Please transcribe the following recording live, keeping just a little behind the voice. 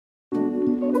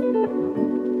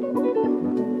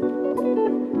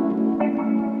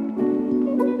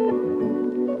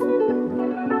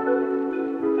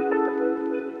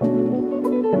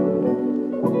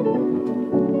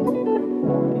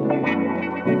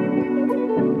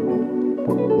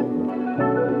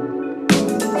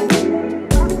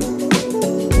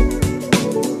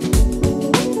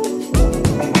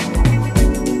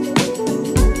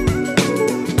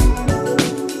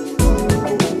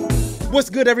What's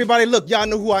good, everybody? Look, y'all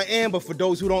know who I am, but for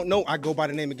those who don't know, I go by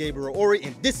the name of Gabriel Oree,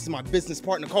 and this is my business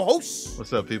partner, co-host.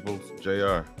 What's up, people?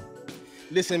 JR.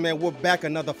 Listen, man, we're back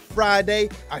another Friday.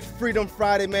 Freedom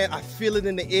Friday, man. I feel it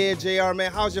in the air, JR,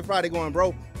 man. How's your Friday going,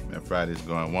 bro? Man, Friday's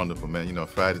going wonderful, man. You know,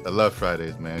 Friday. I love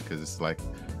Fridays, man, because it's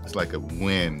like a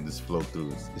wind just flow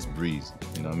through. It's breezy.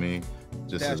 You know what I mean?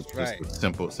 Just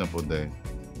a simple day,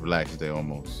 relaxed day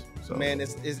almost. So, man,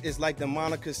 it's like the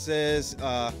moniker says,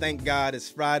 thank God it's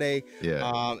Friday.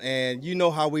 Yeah. And you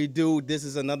know how we do. This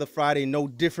is another Friday, no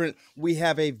different. We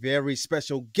have a very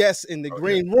special guest in the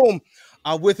green room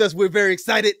with us. We're very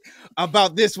excited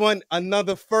about this one.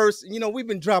 Another first. You know, we've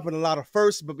been dropping a lot of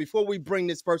firsts, but before we bring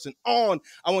this person on,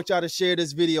 I want y'all to share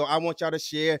this video. I want y'all to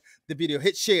share the video.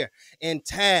 Hit share and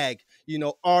tag,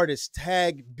 artists,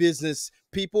 tag business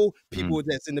people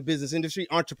that's in the business industry,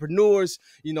 entrepreneurs,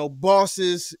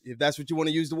 bosses, if that's what you want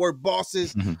to use the word,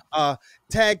 bosses.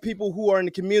 Tag people who are in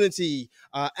the community,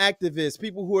 activists,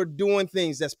 people who are doing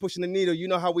things that's pushing the needle. You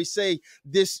know how we say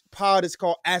this pod is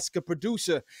called Ask a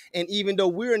Producer. And even though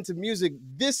we're into music,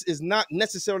 this is not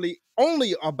necessarily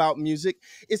only about music.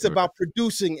 It's about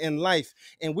producing in life.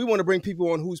 And we want to bring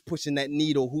people on who's pushing that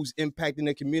needle, who's impacting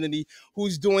the community,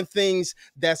 who's doing things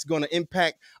that's going to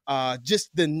impact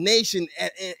just the nation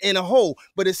in a whole.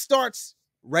 But it starts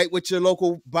right with your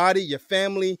local body, your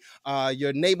family,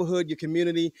 your neighborhood, your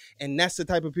community. And that's the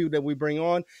type of people that we bring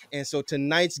on. And so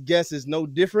tonight's guest is no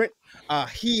different.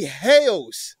 He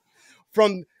hails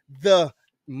from the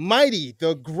mighty,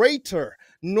 the greater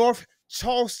North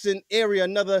Charleston area,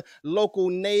 another local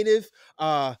native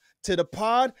to the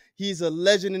pod. He's a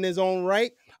legend in his own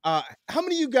right. How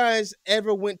many of you guys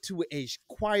ever went to a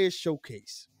choir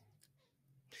showcase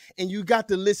and you got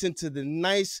to listen to the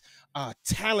nice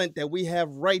talent that we have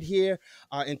right here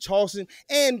in Charleston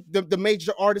and the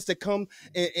major artists that come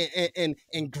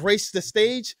and grace the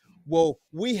stage? Well,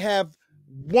 we have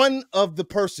one of the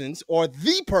persons or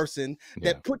the person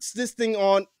that puts this thing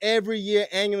on every year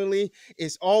annually.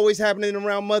 It's always happening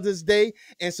around Mother's Day.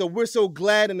 And so we're so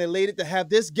glad and elated to have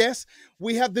this guest.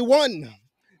 We have the one,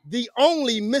 the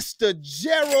only Mr.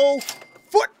 Gerald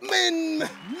Footman.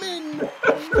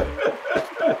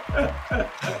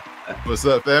 What's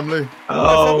up, family?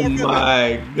 Oh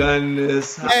my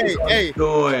goodness. How you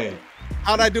doing?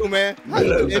 How'd I do, man?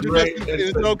 Great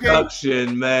introduction,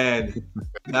 okay? Man.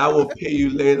 I will pay you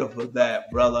later for that,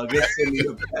 brother. Just send me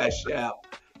your Cash App.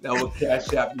 That will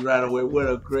Cash App you right away. What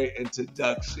a great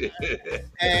introduction.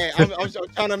 Hey, I'm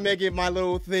trying to make it my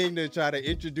little thing to try to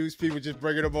introduce people, just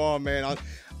bringing them on, man.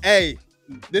 Hey,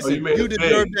 listen, you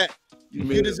deserve that.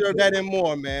 You deserve that and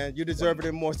more, man. You deserve it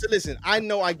and more. So listen, I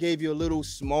know I gave you a little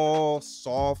small,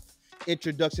 soft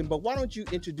introduction, but why don't you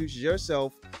introduce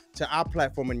yourself to our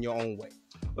platform in your own way?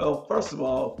 Well, first of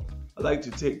all, I'd like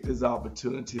to take this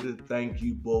opportunity to thank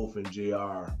you both and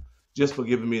JR just for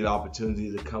giving me the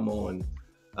opportunity to come on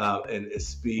and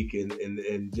speak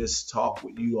and just talk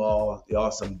with you all. There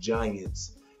are some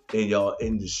giants in your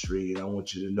industry, and I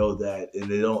want you to know that, and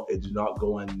it do not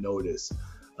go unnoticed.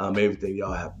 Everything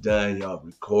y'all have done, y'all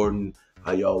recording,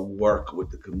 how y'all work with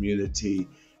the community.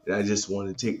 And I just want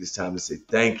to take this time to say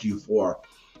thank you for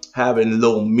having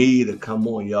little me to come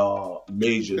on y'all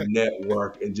major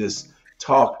network and just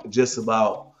talk just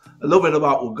about a little bit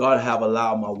about what God have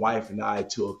allowed my wife and I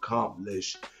to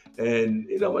accomplish. And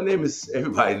my name is,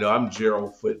 everybody know, I'm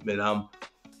Gerald Footman.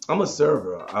 I'm a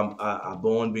server. I'm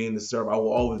born being a server. I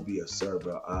will always be a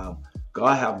server.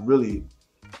 God have really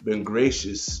been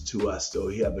gracious to us, though.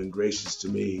 He have been gracious to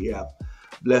me. He have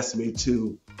blessed me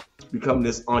to become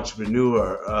this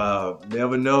entrepreneur.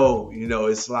 Never know,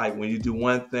 it's like when you do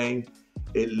one thing,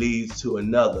 it leads to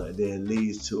another, then it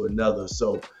leads to another.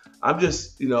 So I'm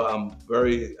just, I'm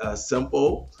very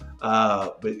simple,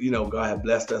 but God has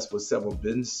blessed us with several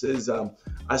businesses.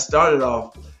 I started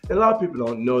off, and a lot of people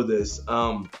don't know this,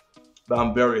 but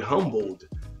I'm very humbled.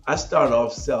 I started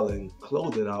off selling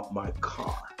clothing out my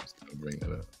car. Bring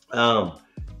it up.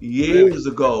 Years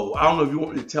ago. I don't know if you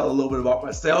want me to tell a little bit about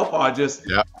myself or just,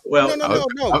 well, no.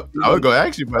 I was going to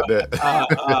ask you about that.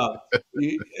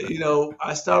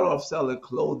 I started off selling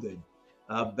clothing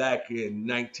back in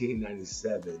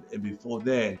 1997. And before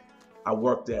then, I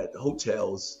worked at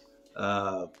hotels.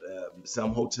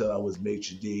 Some hotel I was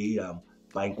maitre d',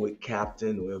 banquet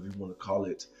captain, whatever you want to call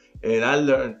it. And I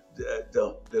learned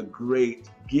the great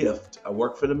gift. I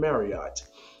worked for the Marriott.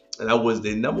 And I was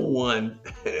the number one,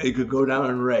 it could go down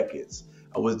in records.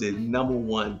 I was the number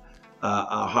one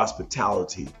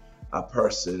hospitality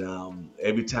person.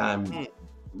 Every time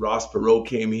Ross Perot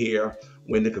came here,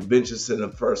 when the convention center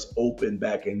first opened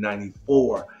back in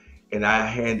 '94, and I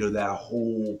handled that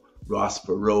whole Ross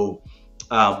Perot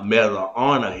Medal of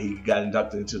Honor. He got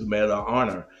inducted into the Medal of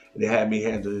Honor, and they had me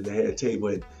handle the head table,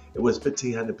 and it was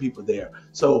 1,500 people there.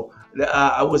 So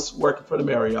I was working for the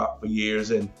Marriott for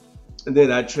years, and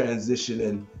then I transitioned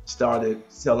and started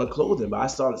selling clothing. But I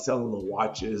started selling the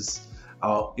watches,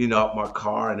 out my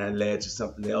car, and that led to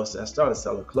something else. I started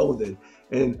selling clothing,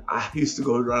 and I used to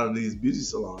go around these beauty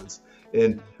salons.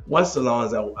 And one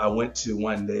salon I went to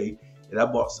one day, and I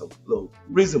bought some little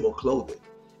reasonable clothing.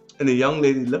 And the young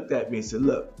lady looked at me and said,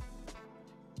 "Look,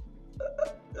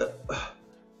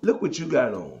 look what you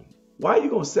got on. Why are you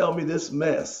gonna sell me this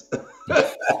mess?"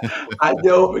 I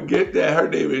never forget that. Her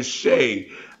name is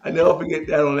Shay. I never forget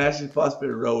that on Ashley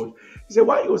Phosphate Road. He said,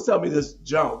 "Why are you gonna sell me this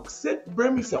junk?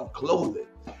 Bring me some clothing."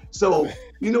 So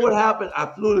you know what happened? I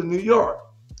flew to New York.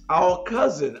 Our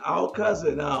cousin,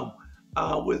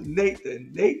 with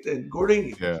Nathan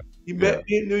Gordini. Yeah. He met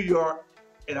me in New York,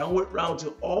 and I went round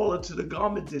to the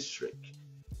garment district,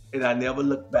 and I never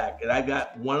looked back. And I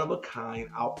got one of a kind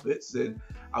outfits, and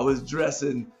I was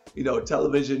dressing,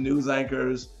 television news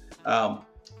anchors,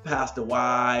 pastor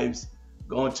wives,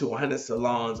 going to 100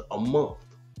 salons a month.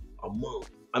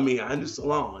 I mean, 100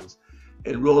 salons,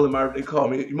 and rolling they call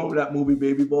me, you remember that movie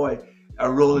Baby Boy? I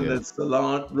rolling the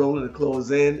salon, rolling the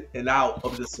clothes in and out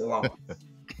of the salon.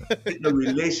 A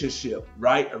relationship,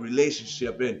 right? A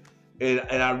relationship, and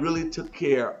I really took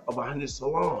care of 100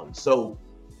 salons. So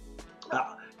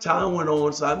time went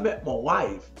on, so I met my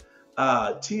wife.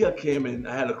 Tia came in.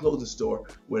 I had a clothing store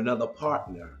with another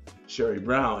partner, Sherry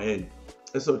Brown, and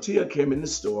so Tia came in the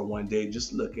store one day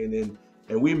just looking,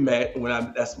 and we met.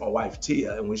 That's my wife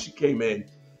Tia, and when she came in,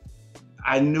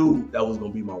 I knew that was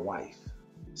gonna be my wife.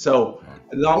 So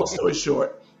long story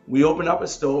short, we opened up a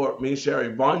store, me and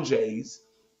Sherry, Von J's,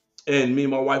 and me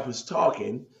and my wife was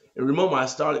talking. And remember, I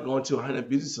started going to 100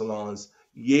 beauty salons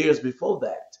years before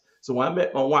that. So when I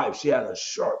met my wife, she had a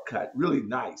shortcut, really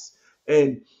nice.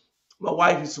 And my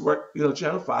wife used to work,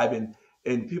 Channel 5,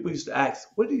 and people used to ask,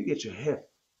 "Where do you get your hair?"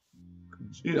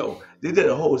 They did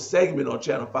a whole segment on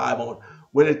Channel 5 on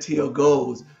where the Tia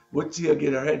goes, what Tia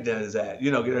get her head done is at,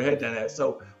 get her head done at.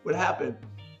 So what happened,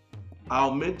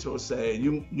 our mentor said,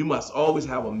 you must always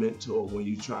have a mentor when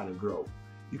you're trying to grow.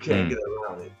 You can't get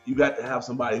around it. You got to have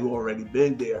somebody who already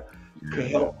been there, can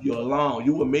help you along.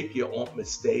 You will make your own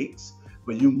mistakes,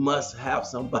 but you must have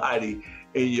somebody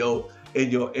in your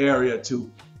area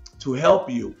to help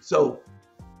you. So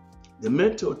the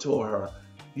mentor told her,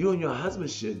 "You and your husband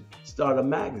should start a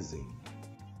magazine."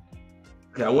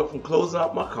 Okay, I went from closing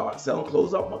out my car, selling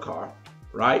clothes off my car,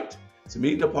 right, to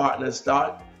meeting a partner,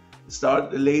 started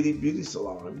the lady beauty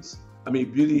salons.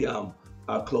 Beauty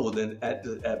clothing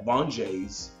at Bon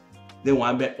J's. Then when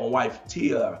I met my wife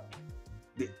Tia,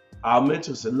 our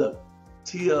mentor said, "Look,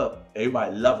 Tia,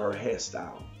 everybody love her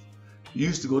hairstyle. You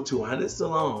used to go to 100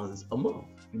 salons a month.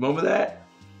 You remember that?"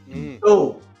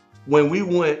 So when we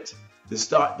went to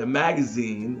start the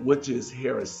magazine, which is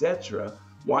Hair Etc.,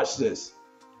 watch this.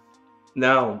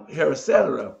 Now, Hair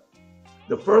Etc.,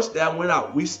 the first day I went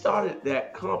out, we started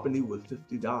that company with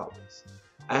 $50.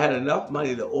 I had enough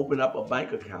money to open up a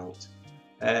bank account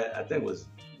at, I think it was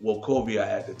Wachovia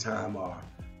at the time, or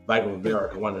Bank of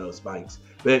America, one of those banks.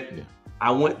 But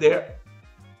I went there,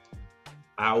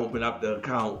 I opened up the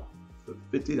account for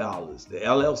 $50, the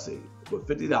LLC for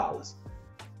 $50.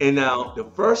 And now the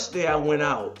first day I went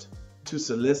out to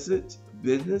solicit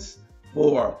business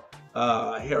for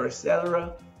Hair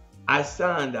Etc., I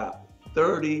signed up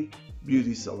 30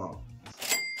 beauty salons.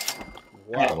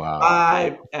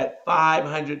 Wow. At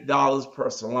 $500 per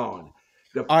salon.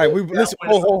 All right, listen.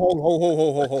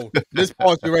 Hold. Let's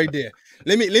pause you right there.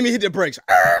 Let me hit the brakes.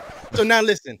 So now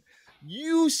listen,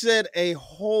 you said a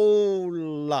whole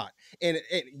lot, and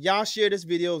y'all share this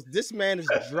video. This man is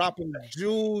dropping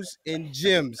jewels and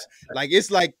gems, like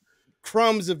it's like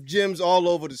crumbs of gems all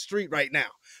over the street right now.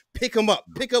 Pick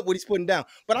up what he's putting down.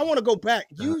 But I want to go back.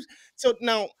 So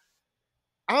now,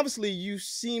 obviously, you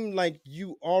seem like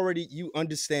you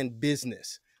understand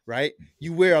business, right?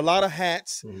 You wear a lot of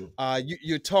hats.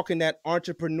 You're talking that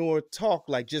entrepreneur talk,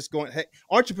 like just going. Hey,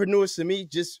 entrepreneurs to me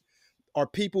just are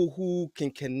people who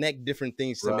can connect different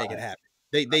things to make it happen.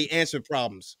 They answer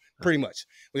problems pretty much.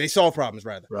 Well, they solve problems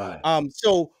rather. Right.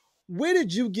 So where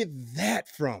did you get that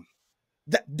from?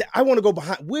 That I want to go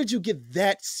behind. Where'd you get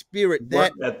that spirit,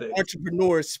 that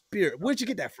entrepreneur spirit? Where'd you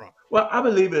get that from? Well, I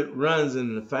believe it runs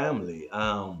in the family.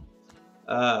 My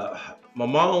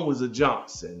mom was a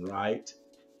Johnson, right?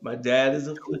 My dad is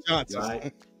a Footman,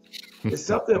 right? It's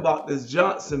something about this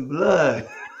Johnson blood.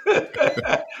 But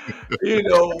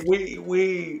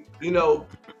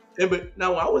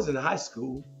now when I was in high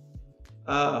school,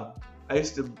 I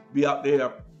used to be out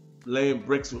there laying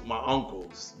bricks with my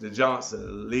uncles, the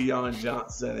Johnson, Leon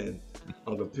Johnson and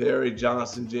Uncle Perry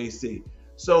Johnson, JC.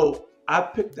 So I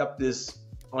picked up this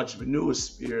entrepreneur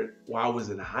spirit while I was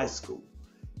in high school.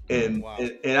 And, Wow.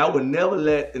 and I would never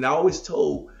let, and I always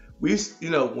told,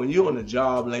 when you're on the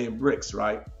job laying bricks,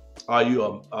 right? Are you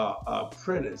a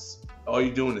apprentice? All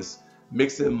you're doing is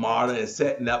mixing mortar and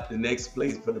setting up the next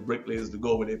place for the bricklayers to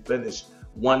go when they finish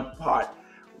one part.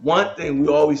 One thing, we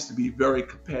always used to be very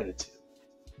competitive.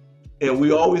 And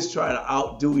we always try to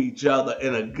outdo each other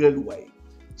in a good way.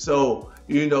 So,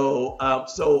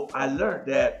 so I learned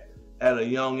that at a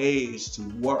young age to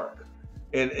work.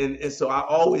 And so I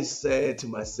always said to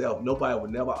myself, nobody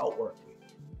would never outwork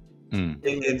me.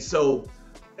 And so,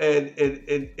 and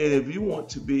if you want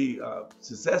to be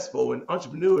successful, and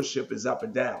entrepreneurship is up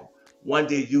and down. One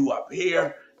day you up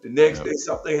here, the next day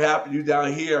something happened, you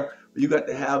down here. But you got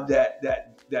to have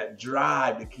that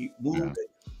drive to keep moving.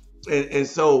 And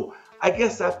so I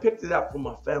guess I picked it up from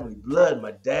my family blood.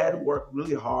 My dad worked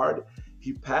really hard.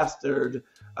 He pastored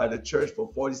the church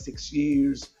for 46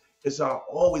 years. And so I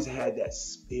always had that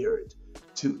spirit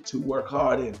to work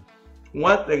hard. And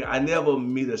one thing, I never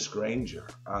meet a stranger.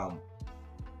 I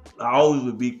always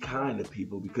would be kind to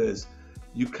people, because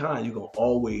you're gonna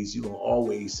always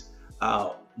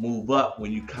move up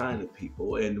when you're kind to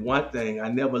people. And one thing, I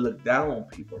never look down on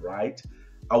people, right?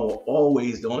 I will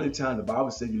always, the only time the Bible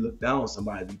said you look down on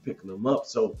somebody, be picking them up.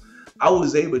 So I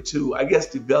was able to, I guess,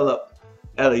 develop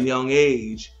at a young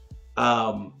age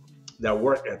that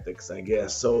work ethics, I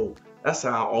guess. So that's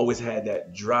how I always had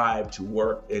that drive to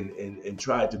work and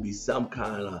try to be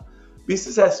be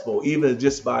successful, even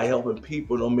just by helping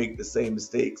people don't make the same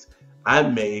mistakes I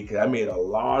made. 'Cause I made a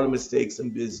lot of mistakes in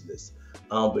business,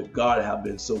 but God have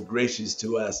been so gracious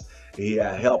to us. He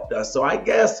helped us. So I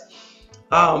guess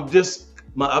just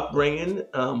my upbringing,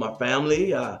 my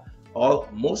family,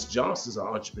 most Johnsons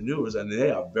are entrepreneurs, and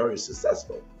they are very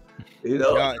successful. You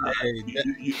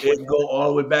can go all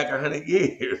the way back 100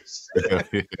 years.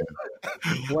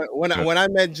 when I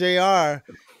met JR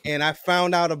and I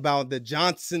found out about the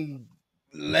Johnson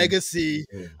legacy,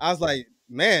 I was like,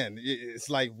 man, it's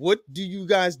like, what do you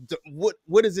guys do?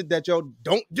 What is it that y'all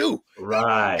don't do?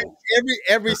 Right.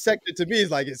 Every sector to me is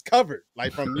like, it's covered,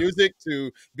 like from music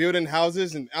to building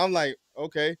houses, and I'm like,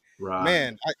 okay, right.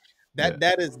 Man,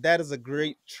 that is a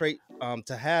great trait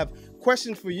to have.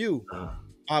 Question for you.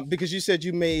 Because you said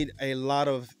you made a lot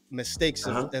of mistakes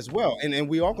as well, and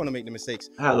we are going to make the mistakes.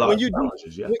 I had a lot of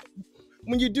challenges,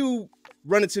 when you do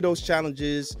run into those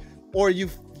challenges, or you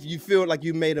feel like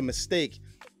you made a mistake,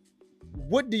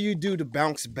 what do you do to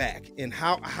bounce back, and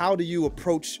how do you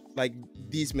approach like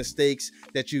these mistakes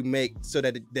that you make so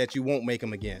that you won't make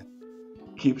them again?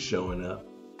 Keep showing up.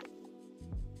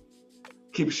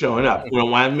 Keep showing up. You know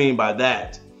what I mean by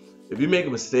that? If you make a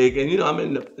mistake, and I'm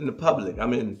in the public,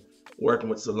 I'm in working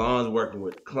with salons, working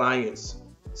with clients.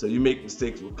 So you make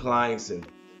mistakes with clients, and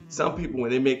some people, when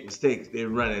they make mistakes, they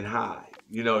run and hide.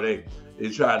 They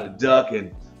try to duck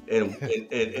and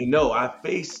no, I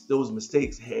face those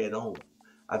mistakes head on.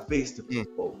 I face the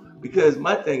people, because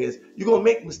my thing is, you're gonna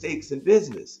make mistakes in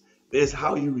business. It's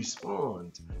how you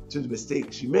respond to the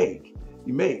mistakes you make.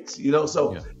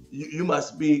 So you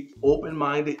must be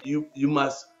open-minded. You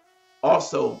must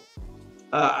also.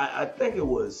 I think it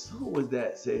was, who was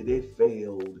that said they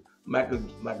failed? Michael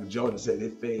Jordan said they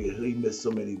failed. He missed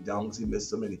so many dunks. He missed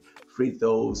so many free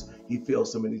throws. He failed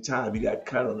so many times. He got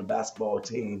cut on the basketball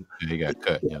team. He got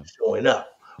cut. Yeah. Showing up,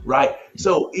 right?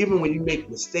 So even when you make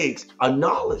mistakes,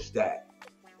 acknowledge that.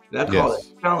 And I call it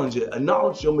challenge it.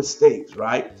 Acknowledge your mistakes,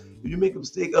 right? If you make a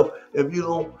mistake, if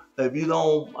you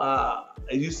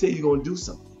say you're gonna do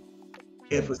something,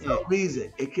 and for some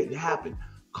reason it couldn't happen,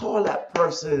 call that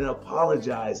person and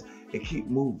apologize and keep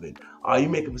moving. Or you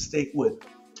make a mistake with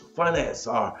finance,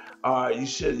 or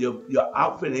your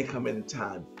outfit ain't come in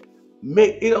time.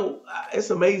 It's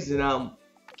amazing.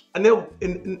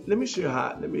 Let me share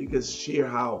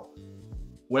how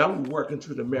when I was working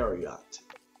through the Marriott,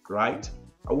 right?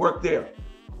 I worked there,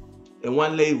 and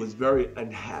one lady was very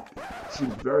unhappy. She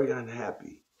was very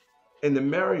unhappy, and the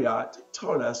Marriott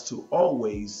taught us to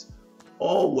always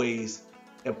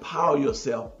empower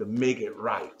yourself to make it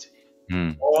right.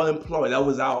 All employed,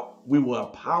 we will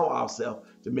empower ourselves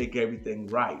to make everything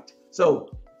right. So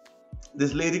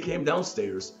this lady came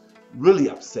downstairs really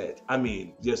upset. I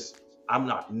mean, I'm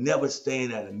not never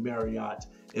staying at a Marriott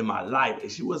in my life.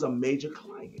 And she was a major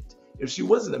client. If she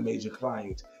wasn't a major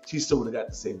client, she still would have got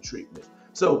the same treatment.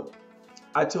 So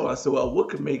I told her, I said, well, what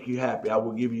could make you happy? I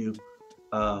will give you,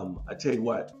 I tell you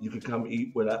what, you can come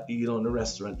eat on the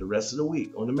restaurant the rest of the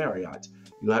week on the Marriott.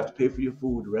 You don't have to pay for your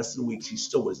food the rest of the week. She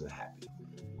still wasn't happy.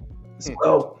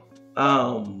 Well,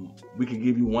 we can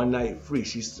give you one night free.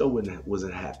 She still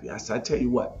wasn't happy. I said, I tell you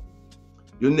what,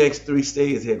 your next 3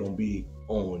 stays here gonna be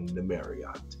on the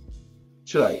Marriott.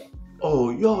 She's like,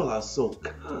 oh, y'all are so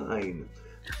kind.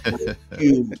 Thank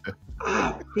you.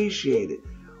 I appreciate it.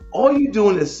 All you're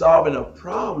doing is solving a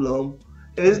problem,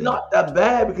 and it's not that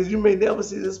bad because you may never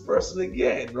see this person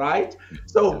again, right?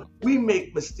 So we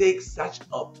make mistakes such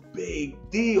a big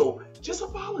deal. Just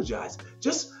apologize.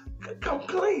 Just come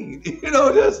clean.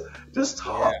 Just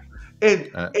talk.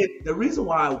 Yeah. And the reason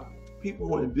why people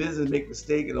who are in business make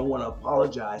mistakes and don't want to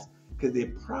apologize because their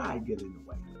pride get in the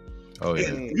way. Oh yeah.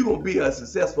 And if you're gonna be a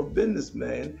successful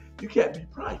businessman, you can't be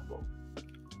prideful.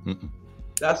 Mm-mm.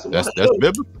 That's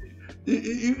biblical.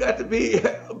 You got to be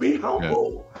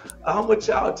humble. A humble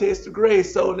child tastes the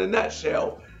grace. So in a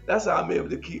nutshell, that's how I'm able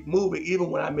to keep moving even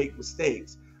when I make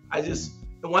mistakes.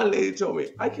 The one lady told me,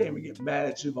 I can't even get mad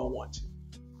at you if I want to.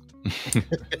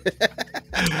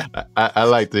 I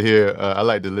like to hear, I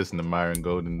like to listen to Myron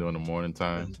Golden during the morning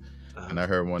time. And I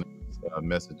heard one of his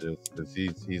messages, because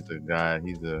he's a guy,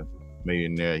 he's a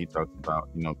millionaire. He talks about,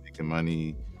 making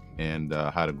money and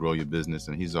how to grow your business.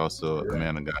 And he's also a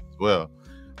man of God as well.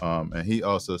 And he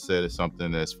also said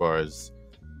something as far as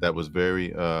that was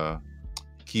very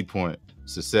key point.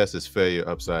 Success is failure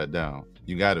upside down.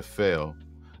 You got to fail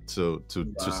to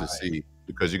succeed,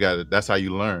 because that's how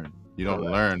you learn. You don't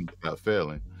learn without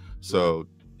failing. So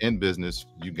in business,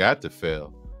 you got to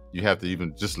fail. You have to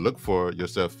even just look for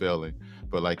yourself failing.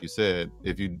 But like you said,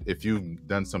 if you've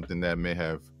done something that may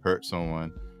have hurt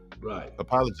someone,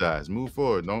 apologize, move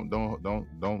forward.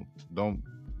 Don't.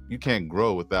 You can't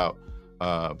grow without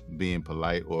being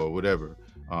polite or whatever.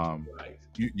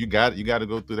 You got to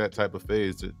go through that type of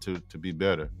phase to be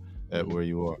better at where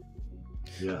you are.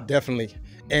 Yeah, definitely.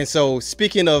 And so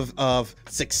speaking of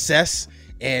success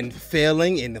and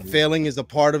failing, and failing is a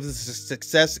part of the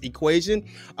success equation,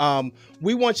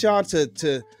 we want y'all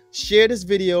to share this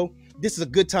video. This is a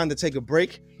good time to take a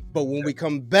break, but when we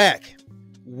come back,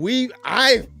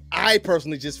 I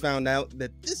personally just found out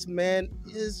that this man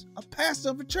is a pastor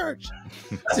of a church.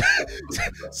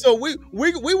 So we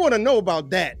want to know about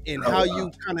that and how you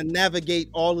kind of navigate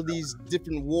all of these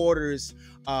different waters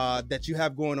that you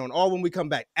have going on. All when we come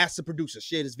back. Ask the producer,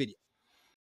 share this video.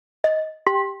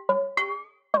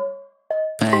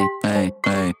 Hey, hey,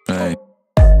 hey, hey.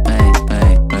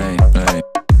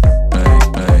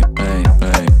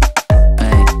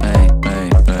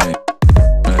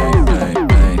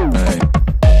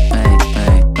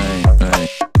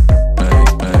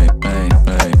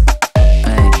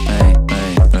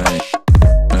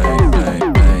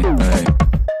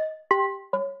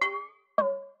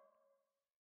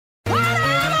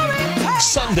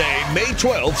 Sunday, May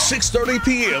 12th, 6:30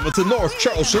 p.m. at the North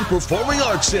Charleston Performing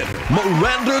Arts Center.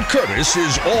 Miranda Curtis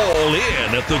is all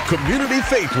in at the Community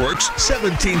Faithworks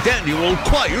 17th Annual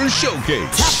Choir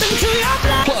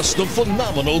Showcase. Plus, the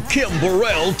phenomenal Kim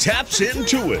Burrell taps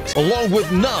into it, along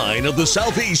with 9 of the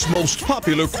Southeast's most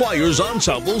popular choirs,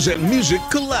 ensembles, and music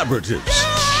collaboratives.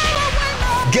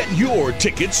 Get your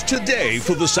tickets today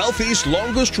for the Southeast's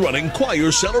longest-running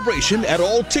choir celebration at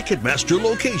all Ticketmaster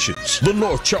locations, the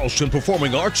North Charleston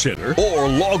Performing Arts Center, or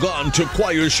log on to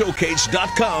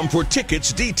choirshowcase.com for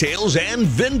tickets, details, and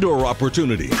vendor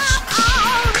opportunities.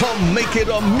 Come make it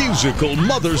a musical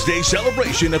Mother's Day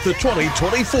celebration at the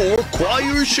 2024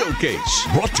 Choir Showcase.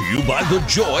 Brought to you by the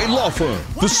Joy Law Firm,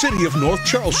 the City of North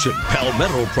Charleston,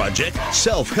 Palmetto Project,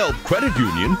 Self-Help Credit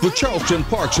Union, the Charleston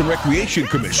Parks and Recreation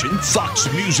Commission, Fox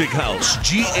Music House,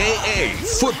 GAA,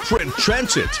 Footprint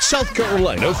Transit, South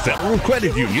Carolina Federal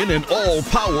Credit Union, and all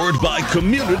powered by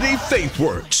Community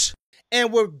Faithworks.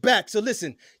 And we're back. So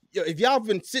listen, if y'all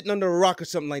been sitting under a rock or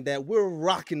something like that, we're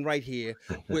rocking right here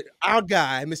with our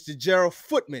guy, Mr. Gerald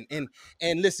Footman.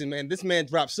 And listen, man, this man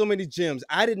dropped so many gems.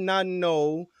 I did not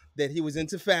know that he was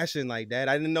into fashion like that.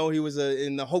 I didn't know he was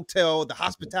in the hotel, the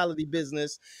hospitality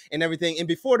business and everything. And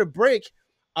before the break,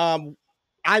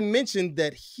 I mentioned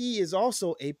that he is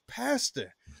also a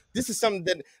pastor. This is something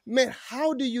that, man,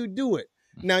 how do you do it?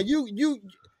 Now,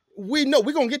 we know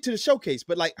we're going to get to the showcase,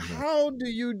 but like, how do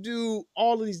you do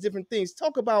all of these different things?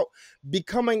 Talk about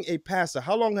becoming a pastor.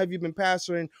 How long have you been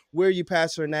pastoring? Where are you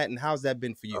pastoring at? And how's that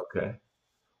been for you? Okay.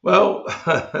 Well,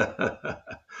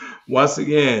 once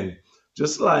again,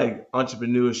 just like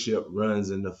entrepreneurship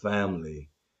runs in the family,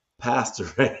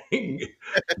 pastoring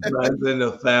runs in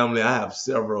the family. I have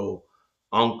several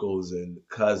uncles and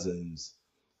cousins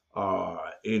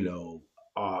are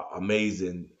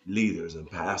amazing leaders and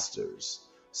pastors.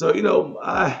 So,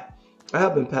 I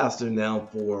have been pastoring now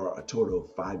for a total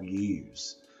of 5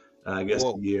 years. I guess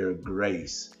the year of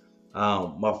grace.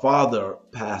 My father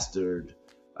pastored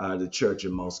the church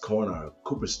in Mouse Corner, a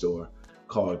Cooper store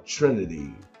called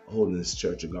Trinity Holiness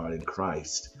Church of God in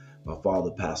Christ. My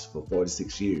father pastored for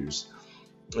 46 years.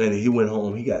 And he went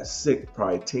home. He got sick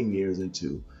probably 10 years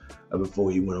into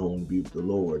before he went home to be with the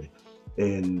Lord.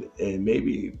 And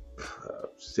maybe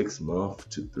 6 months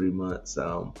to 3 months,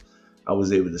 I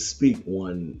was able to speak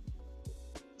 3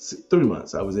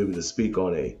 months. I was able to speak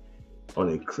on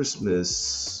a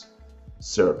Christmas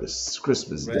service,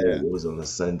 Christmas Day. It was on a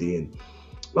Sunday. And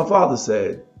my father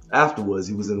said afterwards,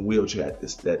 he was in a wheelchair at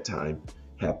that time,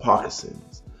 had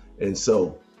Parkinson's. And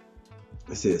so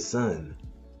he said, son,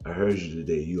 I heard you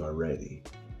today, you are ready.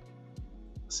 I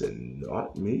said,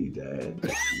 not me,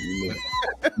 Dad.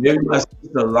 Maybe my sister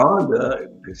Londa,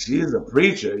 because she is a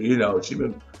preacher, she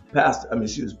been pastor. I mean,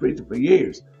 she was preaching for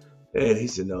years. And he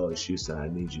said, no, it's you, son, I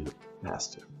need you to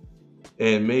pastor.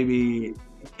 And maybe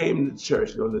he came to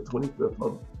church on the 25th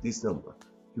of December.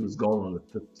 He was gone on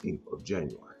the 15th of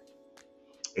January.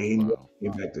 And he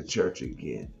came back to church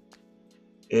again.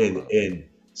 And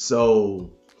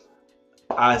so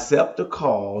I accept the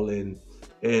call, and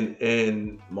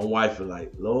my wife was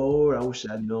like, Lord, I wish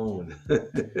I'd known.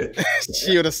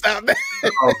 She would have stopped that.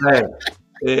 Oh, man.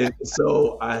 And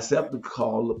so I accept the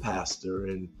call, the pastor,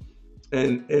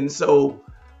 and so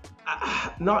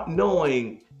not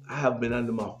knowing I have been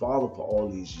under my father for all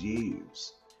these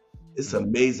years, it's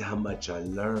amazing how much I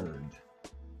learned.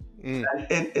 And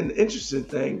the interesting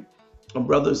thing,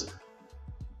 brothers,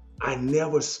 I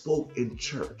never spoke in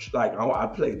church. Like I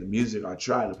played the music, I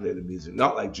tried to play the music,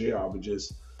 not like JR, but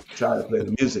just try to play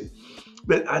the music.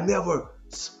 But I never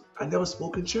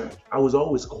spoke in church. I was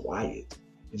always quiet,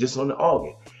 just on the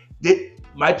organ.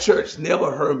 My church never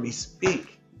heard me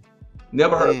speak,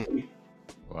 never heard me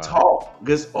talk,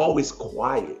 just always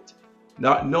quiet.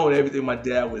 Not knowing everything my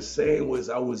dad was saying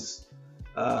I was,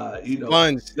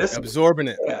 absorbing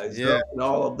it, and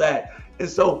all of that. And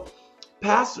so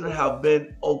pastors have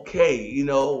been okay.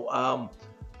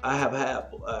 I have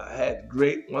had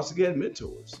great, once again,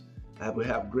 mentors. I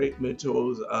have great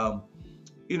mentors,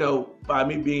 by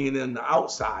me being in the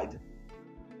outside,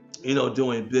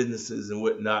 doing businesses and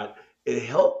whatnot. It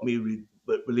helped me,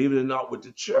 but believe it or not, with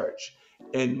the church.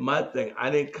 And my thing,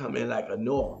 I didn't come in like a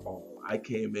know-all. I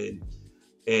came in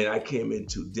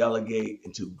to delegate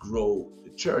and to grow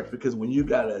the church, because when you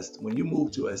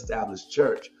move to an established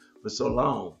church for so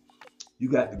long, you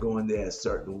got to go in there a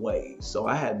certain way. So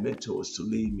I had mentors to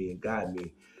lead me and guide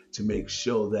me to make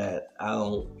sure that I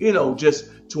don't,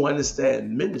 just to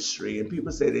understand ministry. And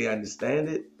people say they understand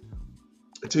it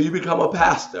until you become a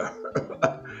pastor.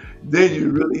 Then you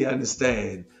really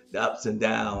understand the ups and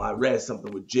downs. I read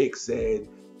something where Jake said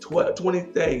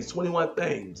 21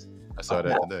 things. I saw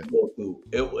that today.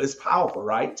 It's powerful,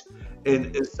 right?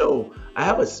 And so I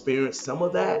have experienced some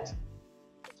of that,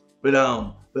 but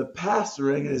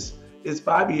pastoring is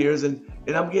 5 years, and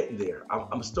I'm getting there.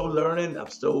 I'm still learning. I'm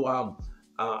still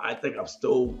I think I'm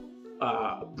still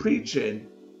preaching.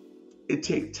 It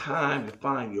takes time to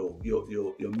find your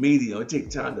medium. It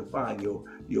takes time to find your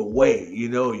way,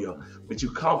 what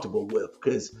you're comfortable with.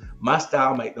 Because my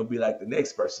style might not be like the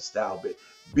next person's style, but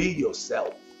be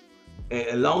yourself. And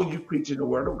as long as you're preaching the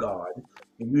word of God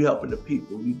and you're helping the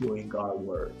people, you're doing God's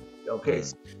word. Okay.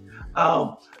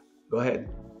 Go ahead.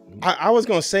 I was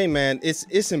gonna say, man,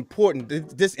 it's important.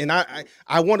 This, and I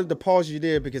wanted to pause you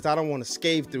there because I don't want to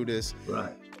scathe through this.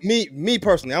 Right. Me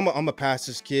personally, I'm a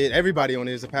pastor's kid. Everybody on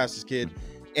here is a pastor's kid,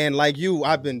 and like you,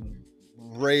 I've been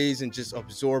raised and just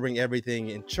absorbing everything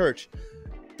in church.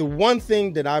 The one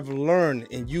thing that I've learned,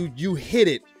 and you hit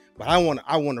it, but I want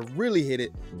to really hit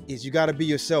it, is you got to be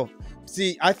yourself.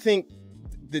 See, I think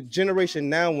the generation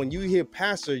now, when you hear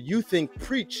pastor, you think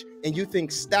preach and you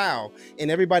think style, and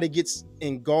everybody gets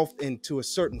engulfed into a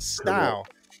certain style.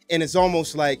 And it's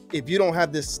almost like if you don't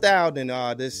have this style, then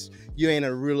you ain't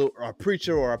a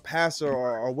preacher or a pastor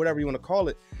or whatever you want to call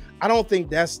it. I don't think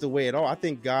that's the way at all. I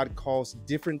think God calls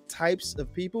different types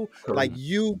of people. Correct. Like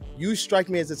you strike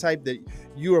me as the type that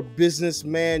you're a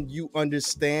businessman. You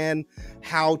understand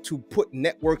how to put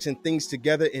networks and things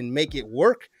together and make it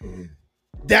work. Mm-hmm.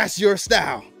 That's your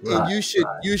style. Right, and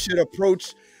you should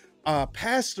approach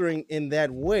pastoring in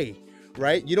that way.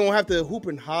 Right? You don't have to hoop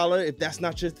and holler if that's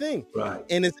not your thing. Right.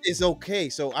 And it's okay.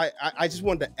 So I just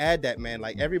wanted to add that, man.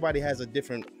 Like everybody has a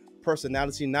different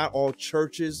personality. Not all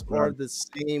churches are the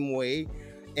same way.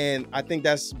 And I think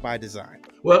that's by design.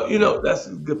 Well, that's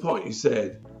a good point you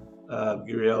said,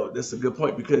 Gabriel. That's a good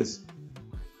point, because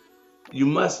you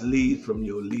must lead from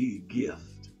your lead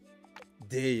gift.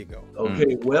 There you go.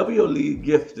 Okay, wherever your lead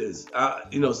gift is,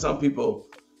 some people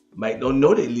might not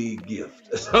know their lead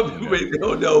gift. Some people maybe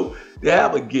don't know they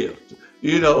have a gift,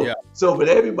 you know. Yeah. So, but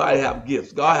everybody have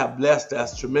gifts. God have blessed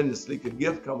us tremendously. Because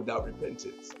gift come without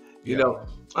repentance, you know.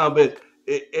 But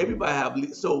everybody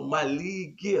have. So my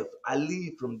lead gift, I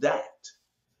lead from that,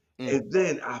 and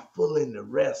then I fill in the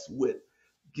rest with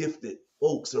gifted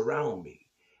folks around me,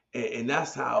 and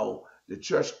that's how the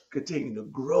church continue to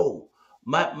grow.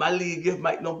 My lead gift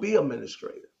might not be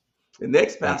administrator. The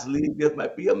next pastor lead gift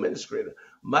might be administrator.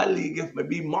 My lead gift may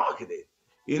be marketing.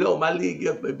 You know, my lead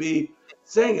gift may be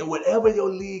singing. Whatever your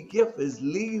lead gift is,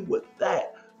 lead with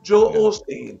that. Joel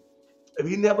Osteen, if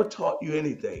he never taught you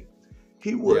anything,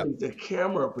 he was the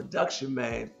camera production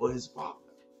man for his father.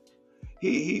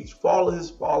 He followed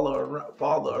his father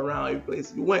around every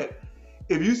place he went.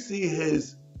 If you see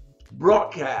his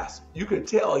broadcast, you can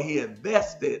tell he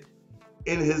invested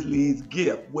in his lead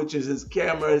gift, which is his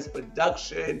camera, his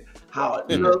production, how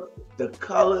it looked, the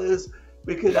colors,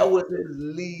 because that was his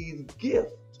lead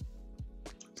gift.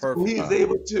 So he's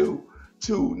able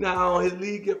to now his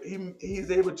lead gift,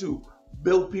 he's able to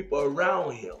build people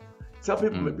around him. Some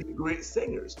people may be great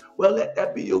singers. Well, let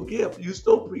that be your gift. You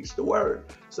still preach the word.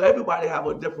 So everybody have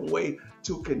a different way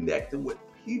to connect with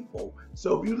people.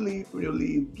 So if you lead from your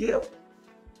lead gift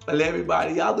and let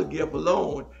everybody other gift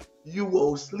alone, you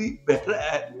will sleep better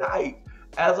at night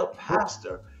as a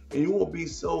pastor, and you won't be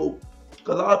so.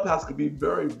 Because a lot of pastors can be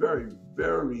very, very,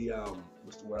 very.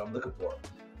 What's the word I'm looking for?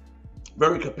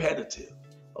 Very competitive.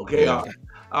 Okay,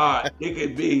 it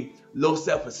could be low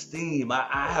self-esteem.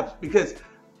 I have, because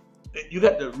you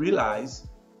got to realize,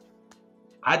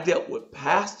 I dealt with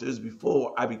pastors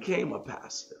before I became a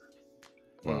pastor.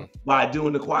 Wow. By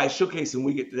doing the quiet showcase, and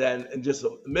we get to that in just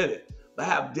a minute. But I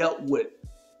have dealt with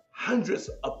hundreds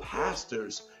of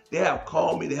pastors. They have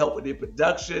called me to help with their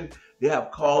production. They have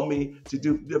called me to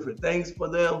do different things for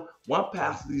them. One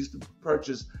pastor used to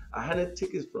purchase 100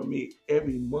 tickets from me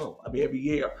every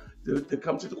year to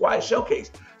come to the quiet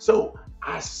showcase. So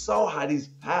I saw how these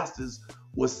pastors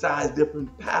would size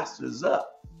different pastors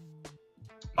up.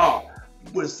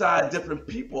 Would size different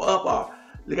people up.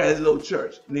 Look at his little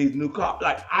church, needs new car.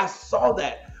 Like, I saw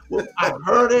that. Well, I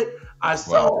heard it. I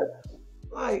saw it.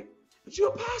 Like, but you're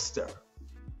a pastor.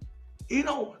 You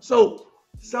know, so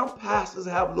some pastors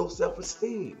have low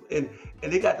self-esteem, and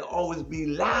they got to always be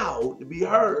loud to be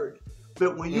heard.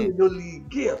 But when you're in your lead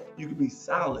gift, you can be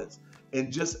silenced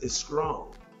and just as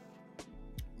strong.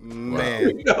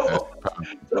 Man, you know?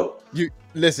 So, you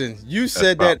listen. You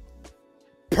said that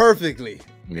perfectly.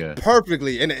 Yeah,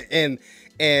 perfectly. And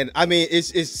I mean,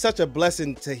 it's such a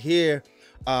blessing to hear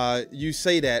you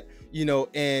say that. You know,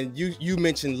 and you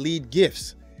mentioned lead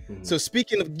gifts. So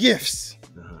speaking of gifts,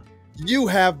 you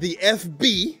have the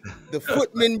FB, the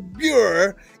Footman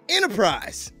Bureau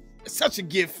Enterprise. Such a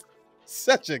gift.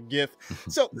 Such a gift.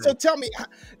 So tell me,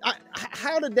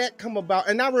 how did that come about?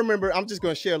 And I remember, I'm just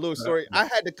going to share a little story. I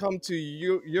had to come to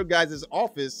your guys'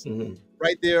 office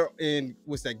right there in,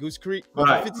 what's that, Goose Creek?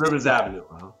 Right, Rivers Avenue.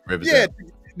 Yeah,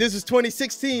 this is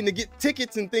 2016 to get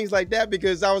tickets and things like that,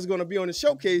 because I was going to be on the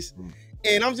showcase.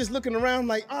 And I'm just looking around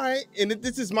like, all right. And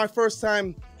this is my first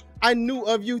time. I knew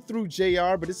of you through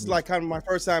JR, but this is like kind of my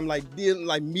first time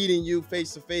meeting you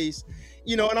face to face,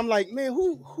 you know. And I'm like, man,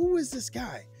 who is this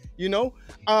guy? You know,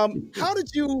 how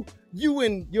did you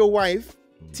and your wife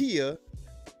Tia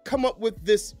come up with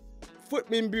this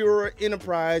Footman Bureau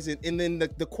Enterprise and then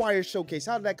the choir showcase?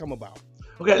 How did that come about?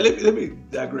 Okay, let me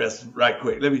digress right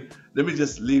quick. Let me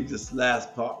just leave this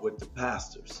last part with the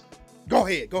pastors. Go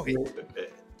ahead.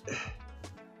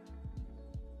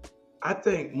 I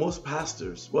think most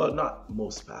pastors, well, not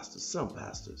most pastors, some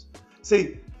pastors.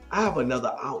 See, I have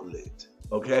another outlet,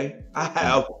 okay? I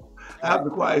have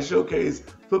the Quiet Showcase,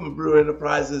 Footman Bureau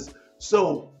Enterprises.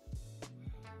 So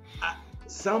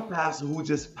some pastors who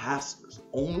just pastors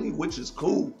only, which is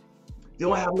cool, they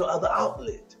don't have no other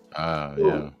outlet.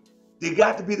 They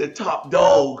got to be the top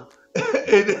dog.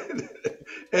 and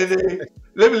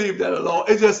let me leave that alone.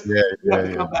 It's just, you have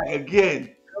to come back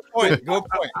again. Good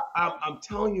point. I'm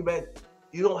telling you, man,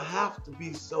 you don't have to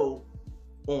be so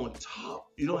on top.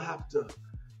 You don't have to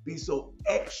be so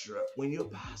extra when you're a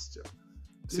pastor.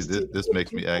 See, this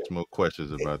makes me ask more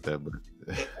questions about that. But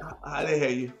I didn't hear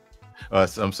you.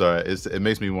 I'm sorry. It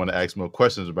makes me want to ask more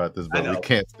questions about this, but we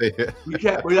can't stay here. We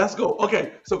can't. Well, let's go.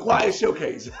 Okay, so Quiet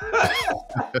Showcase.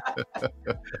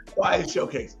 Quiet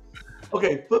Showcase.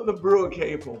 Okay, Footman Brewer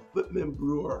came from Footman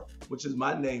Brewer, which is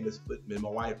my name is Footman. My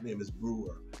wife's name is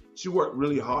Brewer. She worked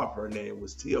really hard for her name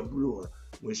was Tia Brewer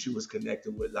when she was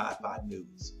connected with Live 5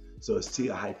 News. So it's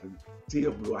Tia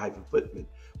Brewer Footman.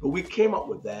 But we came up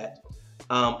with that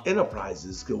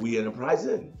enterprises because we enterprise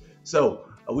in. So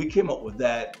we came up with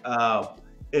that.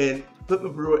 And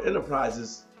Footman Brewer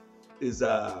Enterprises is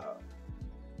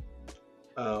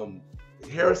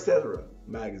Etc.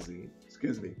 magazine,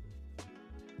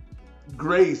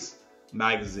 Grace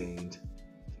magazine,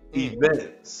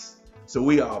 events. So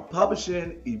we are a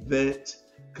publishing event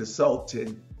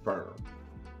consulting firm.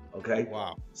 Okay.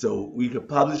 Wow. So we can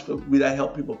publish, we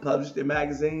help people publish their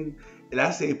magazine, and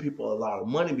I save people a lot of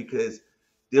money because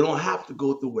they don't have to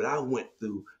go through what I went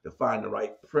through to find the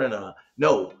right printer.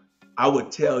 No, I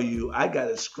would tell you, I got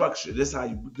a structure. This is how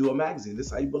you do a magazine. This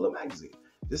is how you build a magazine.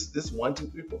 This 1, 2,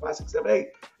 3, 4, 5, 6, 7, 8,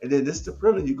 and then this is the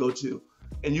printer you go to,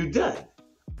 and you're done.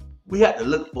 We had to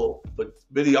look for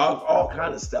really all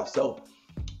kind of stuff. So,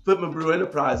 Footman Brewer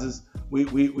Enterprises, we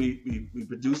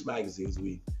produce magazines.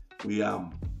 We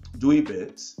do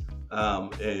events,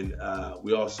 and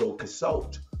we also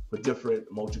consult for different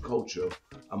multicultural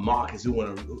markets who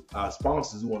want to,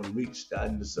 sponsors who want to reach the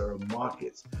underserved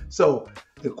markets. So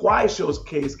the Quiet Shows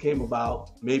case came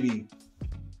about maybe,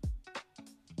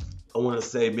 I want to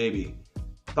say maybe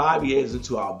 5 years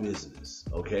into our business,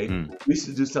 okay? We used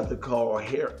to do something called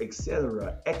Hair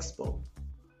Etc. Expo.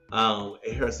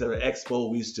 Hair Etc. Expo,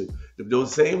 we used to do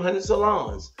those same 100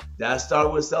 salons that started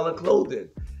with selling clothing.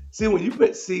 See, when you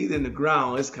put seed in the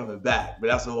ground, it's coming back, but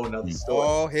that's a whole nother story.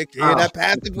 Oh, hear that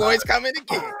pastor voice coming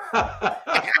again.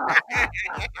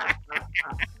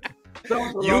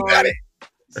 You got it.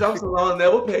 Some salons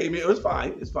never paid me. It was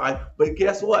fine. It's fine. But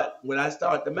guess what? When I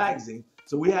started the magazine,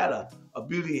 so we had a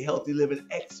beauty and healthy living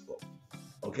expo.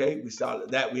 Okay, we started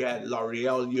that. We had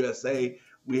L'Oreal USA.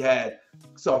 We had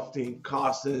Softine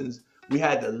Carson's. We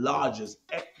had the largest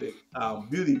ethnic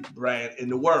beauty brand in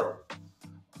the world.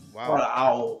 Wow. Part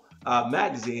of our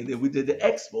magazine, and we did the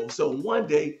expo. So one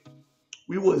day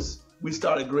we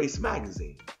started Grace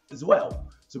Magazine as well.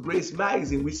 So Grace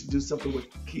Magazine, we used to do something with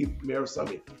Keith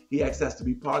Marisumi. He asked us to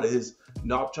be part of his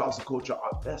North Charleston Culture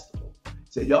Art Festival. He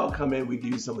said, y'all come in, we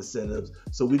give you some incentives.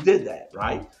 So we did that,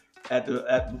 right? At the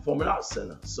Performing Arts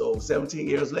Center. So 17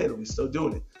 years later, we're still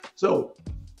doing it. So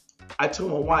I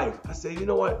told my wife, I said, you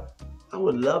know what? I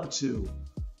would love to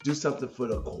do something for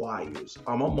the choirs.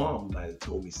 My mom might have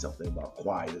told me something about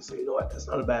choirs. I said, you know what? That's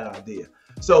not a bad idea.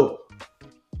 So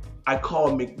I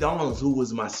called McDonald's, who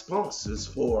was my sponsors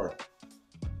for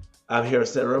Hair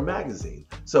Etc. magazine.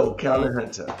 So Carolyn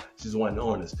Hunter, she's one of the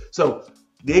owners. So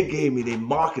they gave me their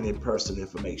marketing person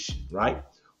information, right?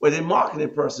 Well, their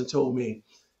marketing person told me,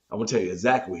 I'm gonna tell you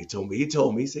exactly what he told me. He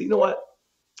told me, he said, you know what?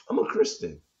 I'm a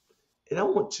Christian and I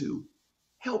want to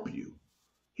help you.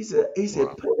 He said,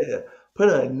 wow. Put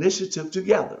an initiative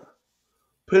together.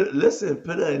 Put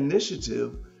an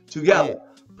initiative together.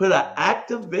 Put an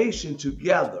activation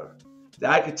together that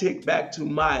I could take back to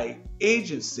my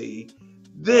agency.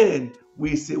 Then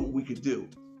we see what we could do.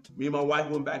 Me and my wife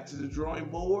went back to the drawing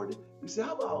board. We said,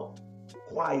 how about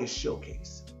Choir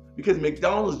Showcase? Because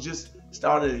McDonald's just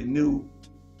started a new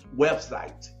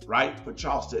website, right, for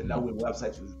Charleston. Now, when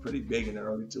websites was pretty big in the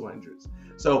early 200s.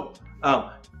 So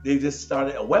they just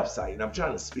started a website, and I'm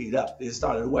trying to speed up. They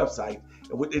started a website,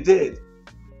 and what they did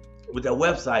with that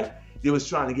website, they was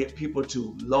trying to get people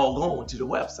to log on to the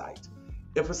website.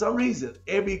 And for some reason,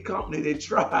 every company they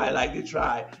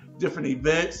try different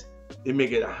events, they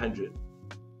make it 100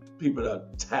 people to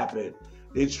tap in.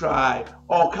 They try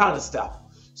all kind of stuff.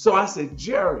 So I said,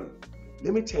 Jerry,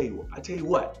 let me tell you. I tell you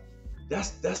what,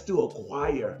 let's do a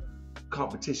choir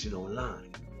competition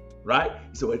online, right?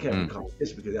 So it can't be a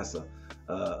competition because that's a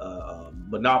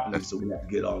monopoly. So we have to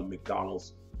get all the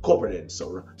McDonald's corporate in.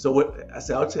 So what I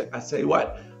said, I tell you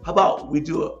what, how about we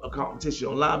do a competition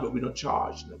online, but we don't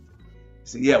charge them?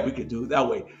 So yeah, we could do it that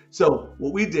way. So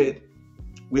what we did,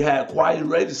 we had choir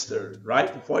registered, right,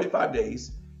 for 45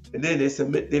 days, and then they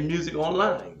submit their music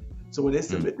online. So when they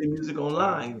submit their music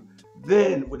online,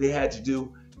 then what they had to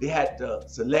do, they had to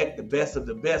select the best of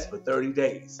the best for 30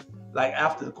 days. Like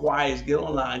after the choirs get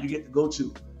online, you get to go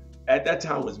to, at that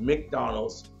time was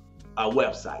McDonald's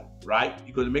website, right?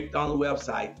 You go to McDonald's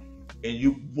website and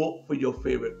you vote for your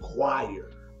favorite choir,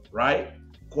 right?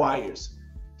 Choirs.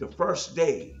 The first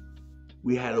day,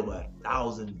 we had over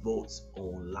 1,000 votes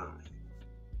online.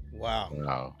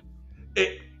 Wow.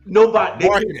 They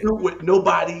couldn't do it with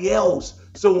nobody else.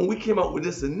 So when we came up with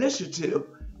this initiative,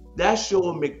 that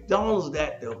showed McDonald's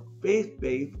that the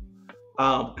faith-based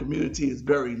community is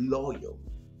very loyal.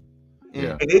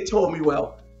 Yeah. And they told me,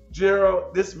 well,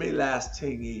 Gerald, this may last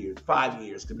 10 years, 5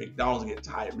 years, because McDonald's get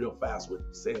tired real fast with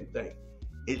the same thing.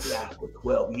 It lasts for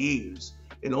 12 years.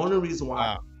 And the only reason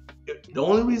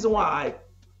why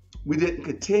we didn't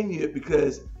continue it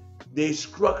because their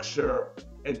structure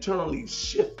internally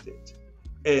shifted.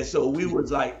 And so we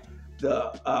was like,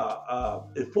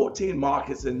 in 14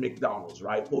 markets in McDonald's,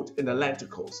 right? In the Atlantic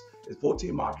Coast, it's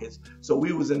 14 markets. So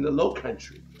we was in the Low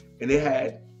Country, and they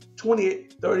had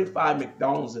 28, 35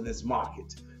 McDonald's in this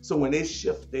market. So when they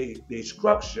shift they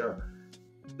structure,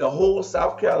 the whole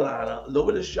South Carolina, a little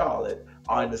bit of Charlotte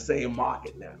are in the same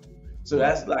market now. So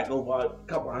that's like over a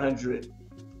couple hundred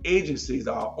agencies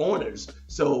are owners.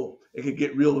 So it could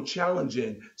get real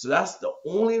challenging. So that's the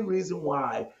only reason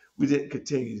why we didn't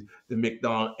continue the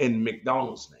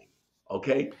McDonald's name.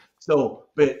 Okay. So,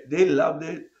 but they loved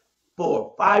it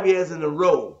for 5 years in a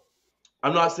row.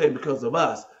 I'm not saying because of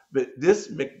us, but this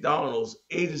McDonald's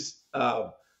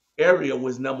area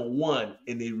was #1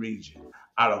 in the region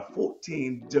out of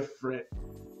 14 different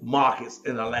markets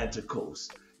in the Atlantic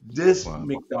Coast. This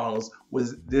McDonald's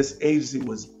this region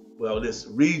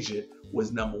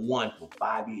was #1 for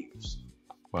 5 years.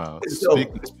 Wow. So,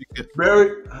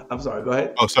 I'm sorry, go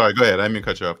ahead. Oh, sorry, go ahead. I didn't mean to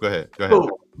cut you off. Go ahead.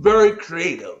 So, very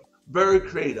creative.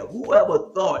 Whoever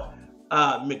thought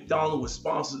McDonald's would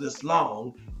sponsor this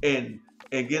long and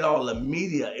get all the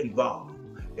media involved?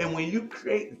 And when you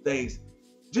create things,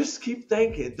 just keep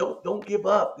thinking. Don't give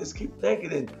up. Just keep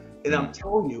thinking. And I'm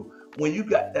telling you, when you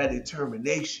got that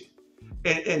determination,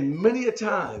 and many a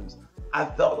times I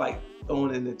felt like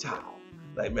throwing in the towel.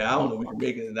 Like, man, I don't know if we can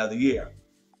make it another year.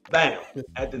 Bam!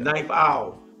 At the 9th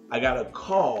hour, I got a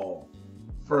call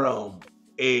from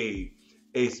a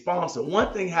sponsor.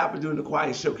 One thing happened during the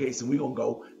Quiet Showcase, and we're gonna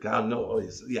go, because I know,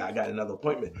 I got another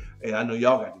appointment, and I know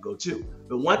y'all got to go too.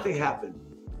 But one thing happened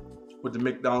with the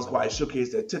McDonald's Quiet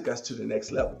Showcase that took us to the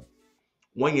next level.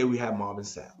 One year we had Marvin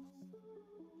Sapp.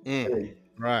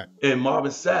 Right. And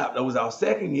Marvin Sapp, that was our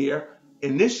second year,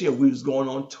 and this year we was going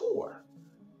on tour.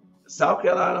 South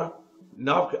Carolina,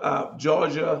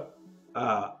 Georgia,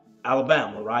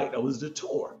 Alabama, right? That was the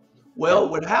tour. Well,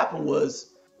 what happened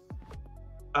was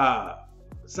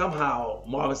somehow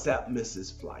Marvin Sapp missed his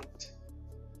flight.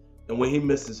 And when he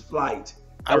missed his flight,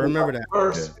 I remember that.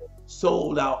 First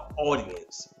sold out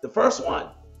audience. The first one.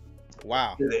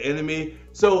 Wow. To the enemy.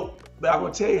 So, but I'm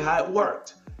going to tell you how it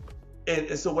worked.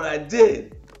 And so what I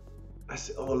did, I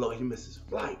said, oh Lord, he missed his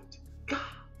flight. God.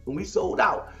 And we sold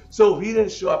out. So if he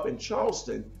didn't show up in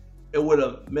Charleston, it would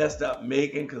have messed up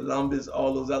Macon, Columbus,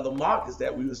 all those other markets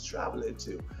that we was traveling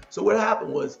to. So what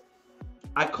happened was,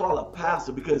 I called a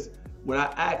pastor, because when I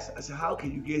asked, I said, how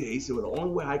can you get here? He said, well, the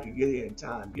only way I can get there in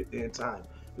time, it's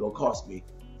gonna cost me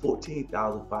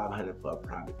 $14,500 for a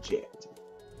private jet.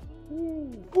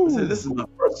 I said, this is my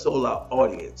first sold out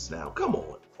audience now. Come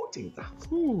on,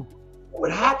 $14,000.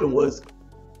 What happened was,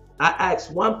 I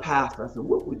asked one pastor, I said,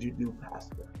 what would you do,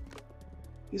 pastor?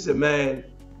 He said, man,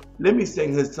 let me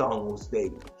sing his song on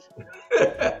stage.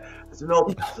 I said, no,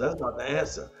 pastor, that's not the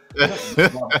answer.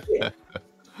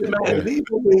 Man, leave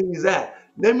him where he's at.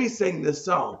 Let me sing this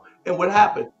song. And what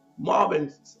happened?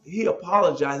 Marvin, he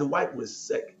apologized. His wife was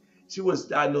sick. She was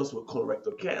diagnosed with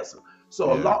colorectal cancer.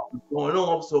 So a lot was going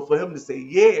on. So for him to say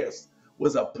yes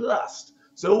was a plus.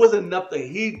 So it wasn't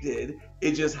nothing he did.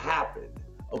 It just happened.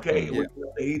 Okay? It wasn't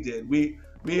nothing he did. Me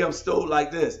and him stole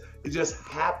like this. It just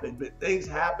happened. But things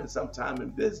happen sometime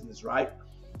in business, right?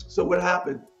 So what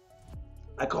happened?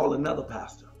 I called another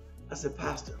pastor. I said,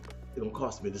 Pastor, it's going to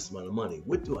cost me this amount of money.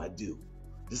 What do I do?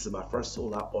 This is my first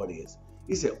sold out audience.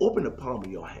 He said, open the palm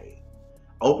of your hand.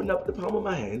 I opened up the palm of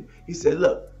my hand. He said,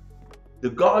 look, the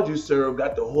God you serve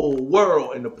got the whole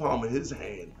world in the palm of his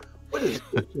hand. What is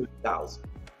 15,000?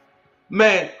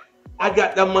 Man, I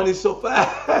got that money so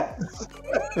fast.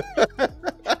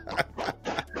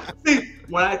 See,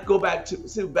 when I go back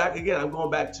again, I'm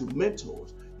going back to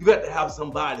mentors. You got to have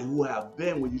somebody who have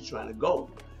been where you're trying to go.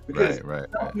 Because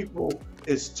some people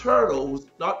is turtles,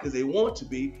 not because they want to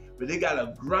be, but they got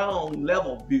a ground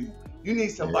level view. You need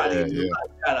somebody who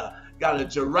got a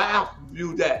giraffe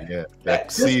view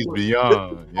that sees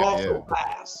beyond. Also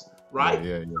pass,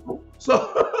 right?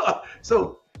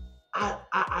 So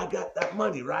I got that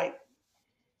money, right?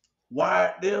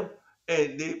 Wired them,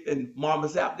 and Mama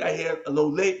Sapp got here a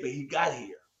little late, but he got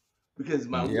here because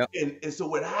and so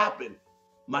what happened?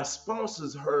 My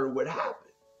sponsors heard what happened.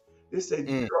 They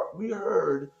said, we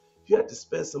heard you had to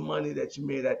spend some money that you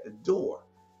made at the door.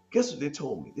 Guess what they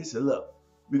told me? They said, look,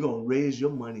 we're going to raise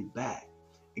your money back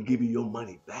and give you your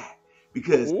money back.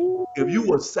 Because if you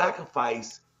will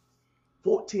sacrifice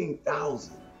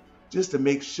 $14,000 just to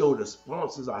make sure the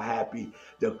sponsors are happy,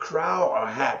 the crowd are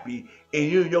happy, and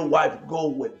you and your wife go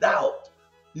without,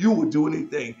 you would do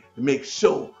anything to make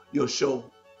sure your show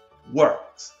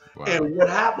works. Wow. And what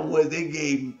happened was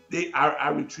I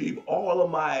retrieved all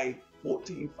of my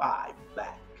 $14,500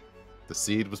 back. The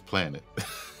seed was planted.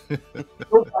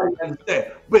 Nobody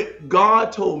understand. But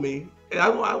God told me, and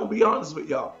I'm gonna be honest with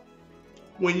y'all.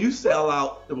 When you sell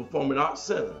out the Performing Arts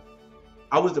Center,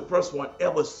 I was the first one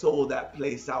ever sold that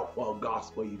place out for a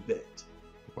gospel event.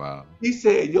 Wow. He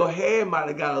said your hand might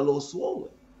have got a little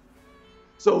swollen,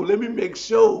 so let me make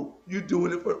sure you're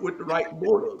doing it with the right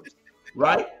motives,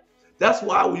 right? That's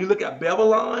why when you look at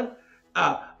Babylon,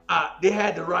 they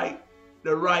had the right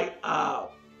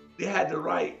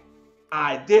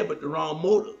idea, but the wrong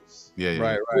motives. Yeah.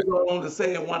 Right. It was all on the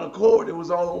same one accord. It was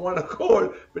all on one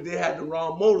accord, but they had the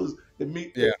wrong motives to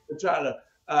try to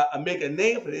make a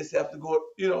name for themselves to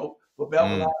go, for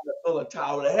Babylon to fill a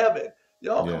tower to heaven.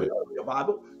 Y'all come here with your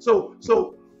Bible. So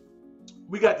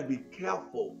we got to be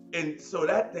careful. And so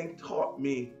that thing taught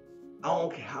me, I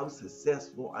don't care how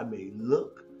successful I may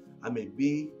look, I may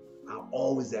be, I'm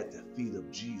always at the feet of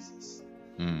Jesus.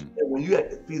 And when you're at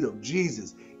the feet of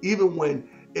Jesus, even when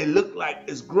it looked like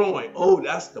it's growing,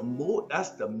 that's the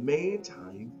main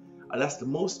time, or that's the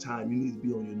most time you need to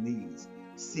be on your knees,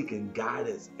 seeking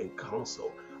guidance and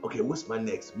counsel. Okay, what's my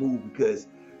next move? Because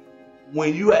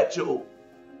when you at your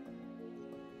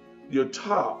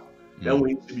top, then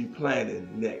we should be planning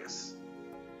next.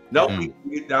 No, we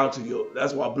get down to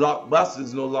that's why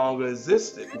Blockbusters no longer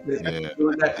existed, because it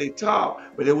was at the top,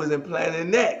 but it wasn't planning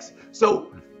next.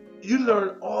 So you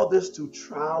learn all this through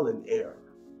trial and error.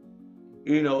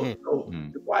 So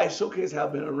the Quiet Showcase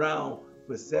have been around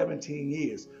for 17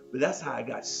 years, but that's how I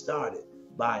got started,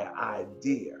 by an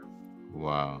idea.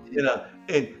 Wow.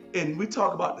 And we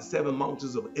talk about the 7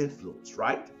 mountains of influence,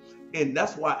 right? And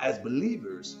that's why, as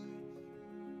believers,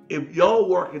 if y'all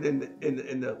working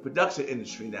in the production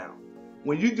industry now,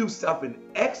 when you do stuff in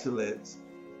excellence,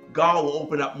 God will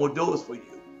open up more doors for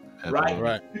you,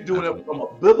 right? You're doing it from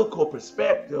a biblical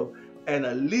perspective and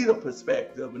a leader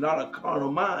perspective, and not a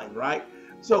carnal mind, right?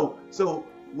 So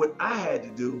what I had to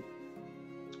do,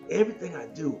 everything I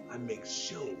do, I make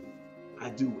sure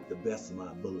I do with the best of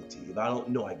my ability. If I don't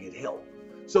know, I get help.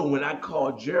 So when I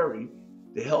called Jerry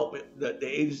to help the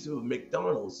agency of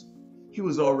McDonald's, he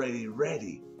was already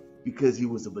ready because he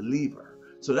was a believer.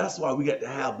 So that's why we got to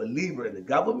have believers in the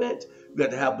government. We got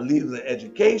to have believers in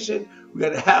education. We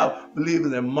got to have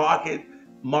believers in marketing,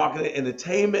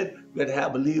 entertainment. We got to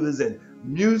have believers in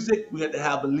music. We got to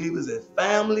have believers in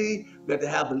family. We got to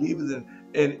have believers in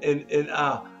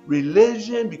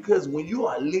religion, because when you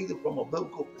are leading from a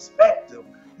biblical perspective,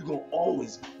 you're going to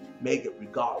always make it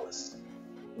regardless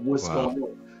of what's going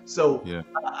on. So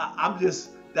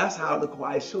that's how the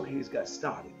Quiet Showcase got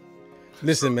started.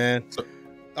 Listen, man.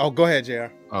 Go ahead, JR.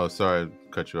 Oh, sorry to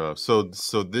cut you off. So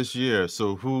this year,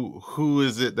 who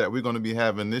is it that we're going to be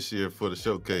having this year for the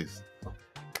showcase?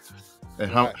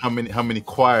 And how many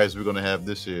choirs we're going to have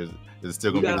this year? Is it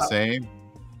still going to be the same?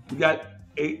 We got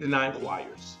 8 to 9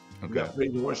 choirs. Okay. We got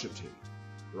praise and worship team,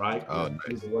 right? Oh, nice.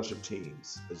 Praise and worship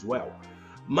teams as well.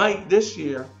 Mike, this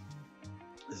year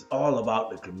is all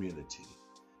about the community.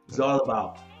 It's all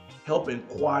about helping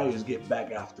choirs get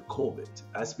back after COVID.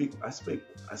 I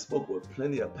spoke with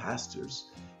plenty of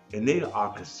pastors, and they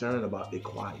are concerned about their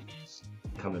choirs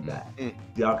coming back.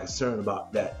 They are concerned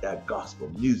about that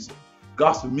gospel music.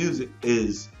 Gospel music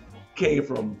is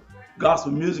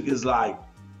like,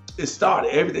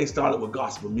 everything started with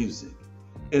gospel music.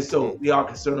 And so they are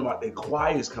concerned about their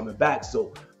choirs coming back.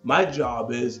 So my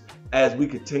job is, as we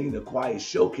continue the Quiet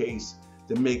Showcase,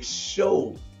 to make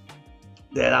sure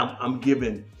that I'm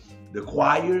giving the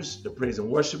choirs, the praise and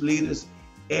worship leaders,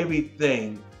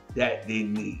 everything that they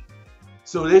need.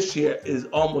 So this year is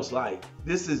almost like,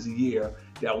 this is the year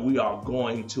that we are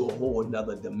going to a whole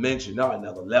another dimension, not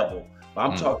another level. But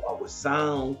I'm talking about with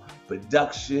sound,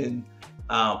 production,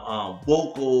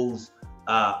 vocals,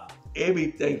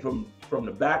 everything from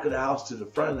the back of the house to the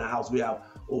front of the house. We have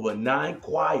over 9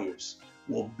 choirs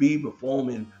will be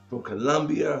performing from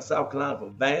Columbia, South Carolina,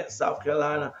 from Vance, South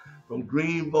Carolina, from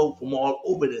Greenville, from all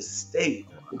over the state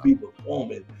will be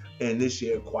performing in this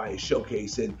year's Quiet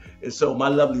Showcase. And so my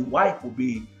lovely wife will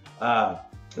be a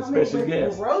special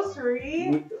guest. Grocery.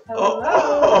 Hey.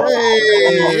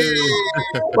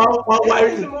 My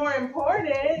wife is more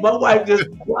important. My wife just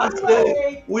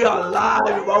said, we are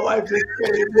live. My wife just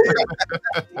came in.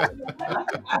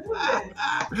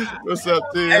 What's up,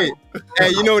 Tim? Hey,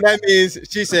 you know what that means?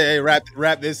 She said, "Hey,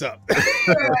 wrap this up."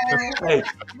 Hey,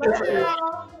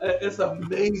 it's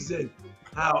amazing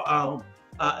how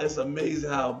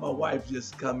my wife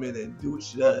just come in and do what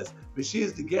she does. But she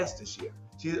is the guest this year.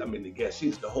 She's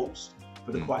the host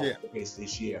for the Quiet Showcase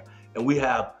this year. And we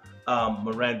have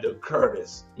Miranda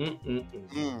Curtis.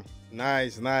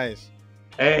 Nice.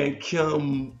 And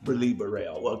Kim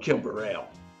Burrell. Well,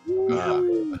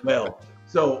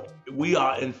 so we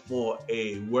are in for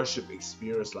a worship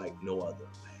experience like no other,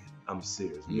 man. I'm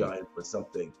serious. We are in for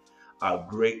something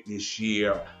great this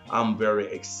year. I'm very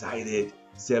excited.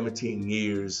 17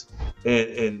 years,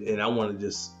 and I want to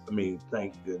just,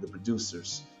 thank the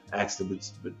producers, ask the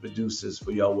producers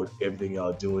for y'all with everything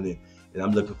y'all doing, and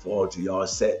I'm looking forward to y'all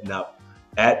setting up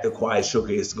at the Choir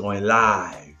Showcase, going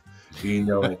live,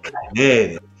 and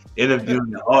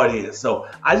interviewing the audience. So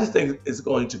I just think it's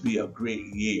going to be a great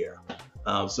year.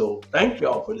 So thank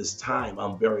y'all for this time.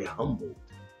 I'm very humbled.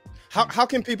 How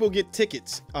can people get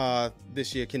tickets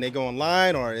this year? Can they go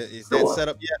online, or is that set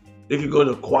up yet? They can go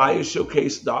to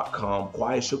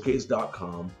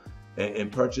choirshowcase.com,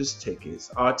 and purchase tickets.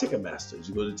 Ticketmasters.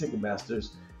 You go to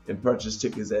Ticketmasters and purchase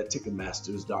tickets at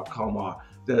ticketmasters.com, or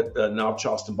the North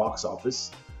Charleston box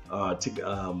office.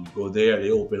 Go there.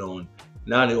 They open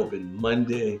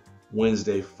Monday,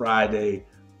 Wednesday, Friday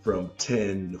from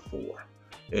 10 to 4.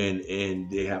 And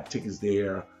they have tickets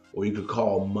there, or you could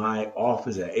call my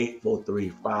office at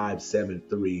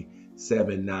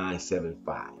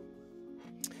 843-573-7975.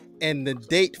 And the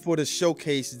date for the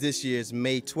showcase this year is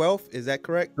May 12th. Is that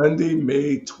correct? Sunday,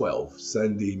 May 12th.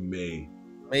 Sunday, May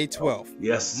 12th.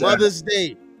 Yes, sir. Mother's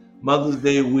Day. Mother's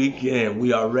Day weekend.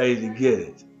 We are ready to get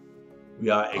it. We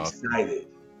are excited.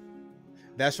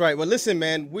 That's right. Well, listen,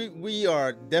 man, we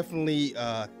are definitely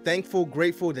thankful,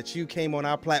 grateful that you came on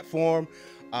our platform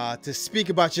to speak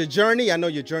about your journey. I know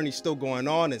your journey's still going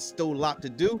on. It's still a lot to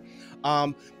do.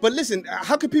 But listen,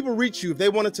 how can people reach you if they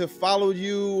wanted to follow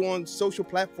you on social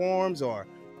platforms or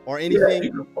anything?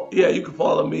 You can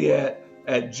follow me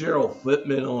at Gerald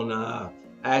Footman on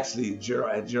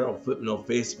Gerald Footman on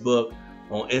Facebook,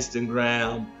 on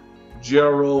Instagram,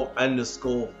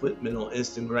 Gerald_Footman on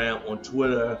Instagram, on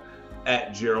Twitter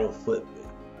at Gerald Footman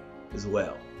as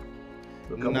well.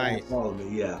 So come on, follow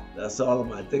me. Yeah, that's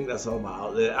all I think that's all my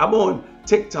outlet. I'm on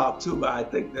TikTok too, but I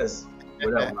think that's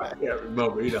whatever. I can't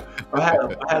remember. I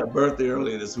had a birthday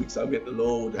earlier this week, so I'm getting a little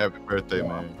older. Happy birthday,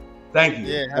 man. Thank you.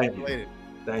 Yeah, thank you. You.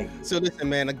 Thank you. So listen,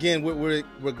 man, again, we're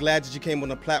glad that you came on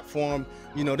the platform.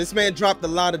 This man dropped a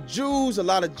lot of jewels, a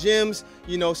lot of gems,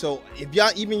 so if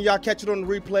y'all catch it on the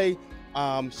replay,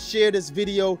 share this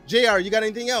video. JR, you got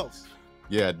anything else?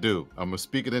 Yeah, I do. I'm gonna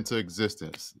speak it into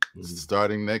existence.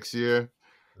 Starting next year,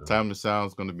 Time to Sound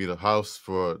is gonna be the house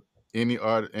for any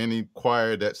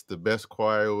choir that's the best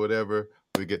choir or whatever.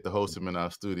 We get to host them in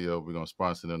our studio. We're gonna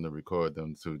sponsor them to record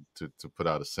them to put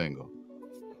out a single.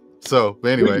 So,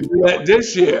 but anyway, we can do that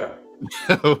this year.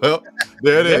 Well,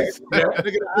 there it is. Look at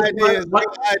the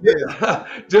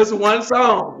ideas. Just one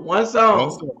song. One song.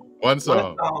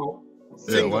 Single.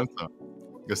 Yeah, one song.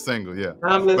 A single, yeah.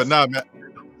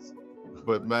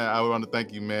 But man, I want to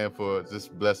thank you, man, for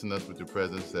just blessing us with your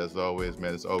presence. As always,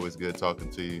 man, it's always good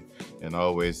talking to you and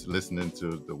always listening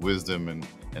to the wisdom and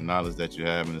knowledge that you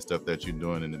have and the stuff that you're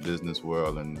doing in the business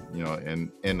world and,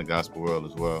 and in the gospel world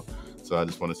as well. So I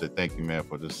just want to say thank you, man,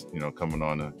 for just, coming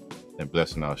on and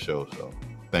blessing our show. So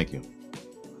thank you.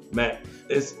 Man,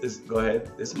 go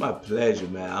ahead. It's my pleasure,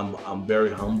 man. I'm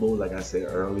very humble. Like I said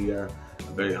earlier,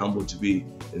 I'm very humbled to be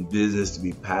in business, to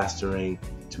be pastoring,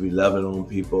 to be loving on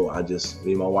people.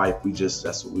 Me and my wife,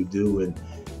 that's what we do. And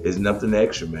there's nothing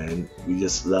extra, man. We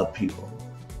just love people.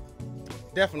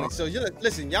 Definitely. So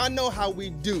listen, y'all know how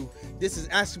we do. This is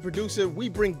Ask the Producer. We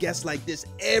bring guests like this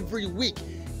every week.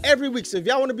 So if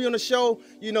y'all want to be on the show,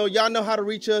 y'all know how to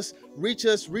reach us, reach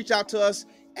out to us.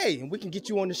 Hey, and we can get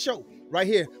you on the show right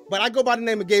here. But I go by the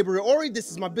name of Gabriel Oree.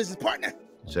 This is my business partner,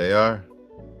 JR.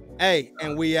 Hey,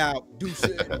 and we out.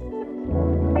 Deuces.